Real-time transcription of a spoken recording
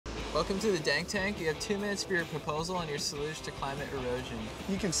Welcome to the Dank Tank. You have 2 minutes for your proposal and your solution to climate erosion.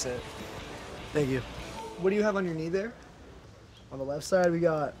 You can sit. Thank you. What do you have on your knee there? On the left side, we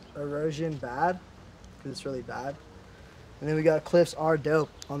got erosion bad, because it's really bad. And then we got cliffs are dope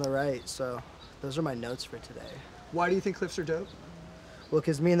on the right, so those are my notes for today. Why do you think cliffs are dope? Well,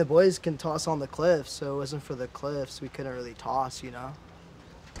 because me and the boys can toss on the cliffs, so it wasn't for the cliffs, we couldn't really toss, you know?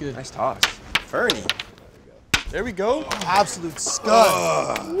 Good. Nice toss. Fernie. There we go. Absolute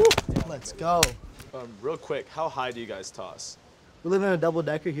scud. Let's go. Real quick, how high do you guys toss? We live in a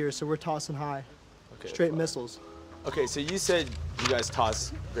double-decker here, so we're tossing high. Okay, Straight missiles. Okay, so you said you guys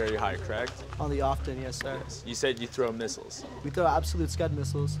toss very high, correct? On the often, yes, sir. Yes. You said you throw missiles. We throw absolute scud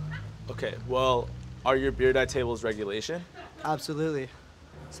missiles. Okay, well, are your beer die tables regulation? Absolutely.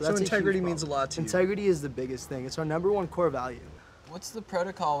 So that's integrity means a lot to you. Integrity is the biggest thing. It's our #1 core value. What's the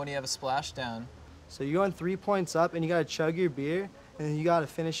protocol when you have a splashdown? So you're going 3 points up, and you gotta chug your beer, and then you gotta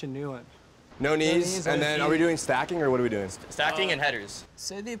finish a new one. No knees, and then are we doing stacking or what are we doing? Stacking and headers.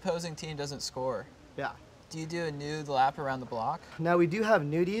 Say the opposing team doesn't score. Yeah. Do you do a nude lap around the block? Now we do have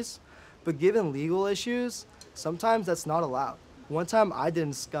nudies, but given legal issues, sometimes that's not allowed. One time I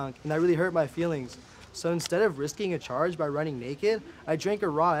didn't skunk, and that really hurt my feelings. So instead of risking a charge by running naked, I drank a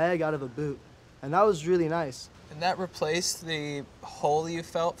raw egg out of a boot. And that was really nice. And that replaced the hole you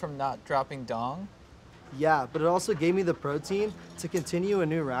felt from not dropping dong? Yeah, but it also gave me the protein to continue a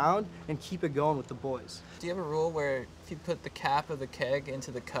new round and keep it going with the boys. Do you have a rule where if you put the cap of the keg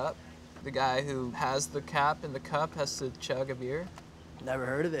into the cup, the guy who has the cap in the cup has to chug a beer? Never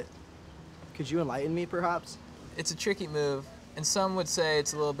heard of it. Could you enlighten me, perhaps? It's a tricky move, and some would say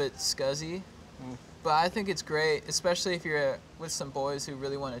it's a little bit scuzzy, but I think it's great, especially if you're with some boys who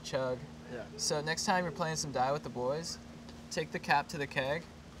really want to chug. Yeah. So next time you're playing some die with the boys, take the cap to the keg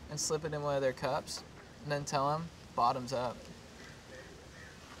and slip it in one of their cups, and then tell them, bottoms up.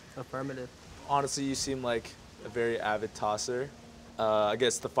 Affirmative. Honestly, you seem like a very avid tosser. I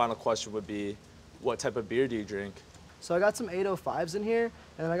guess the final question would be, what type of beer do you drink? So I got some 805s in here,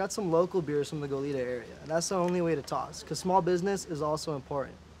 and then I got some local beers from the Goleta area. And that's the only way to toss, because small business is also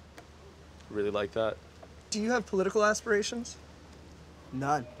important. Really like that? Do you have political aspirations?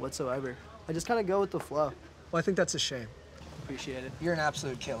 None whatsoever. I just kind of go with the flow. Well, I think that's a shame. Appreciate it. You're an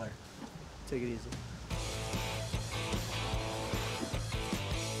absolute killer. Take it easy.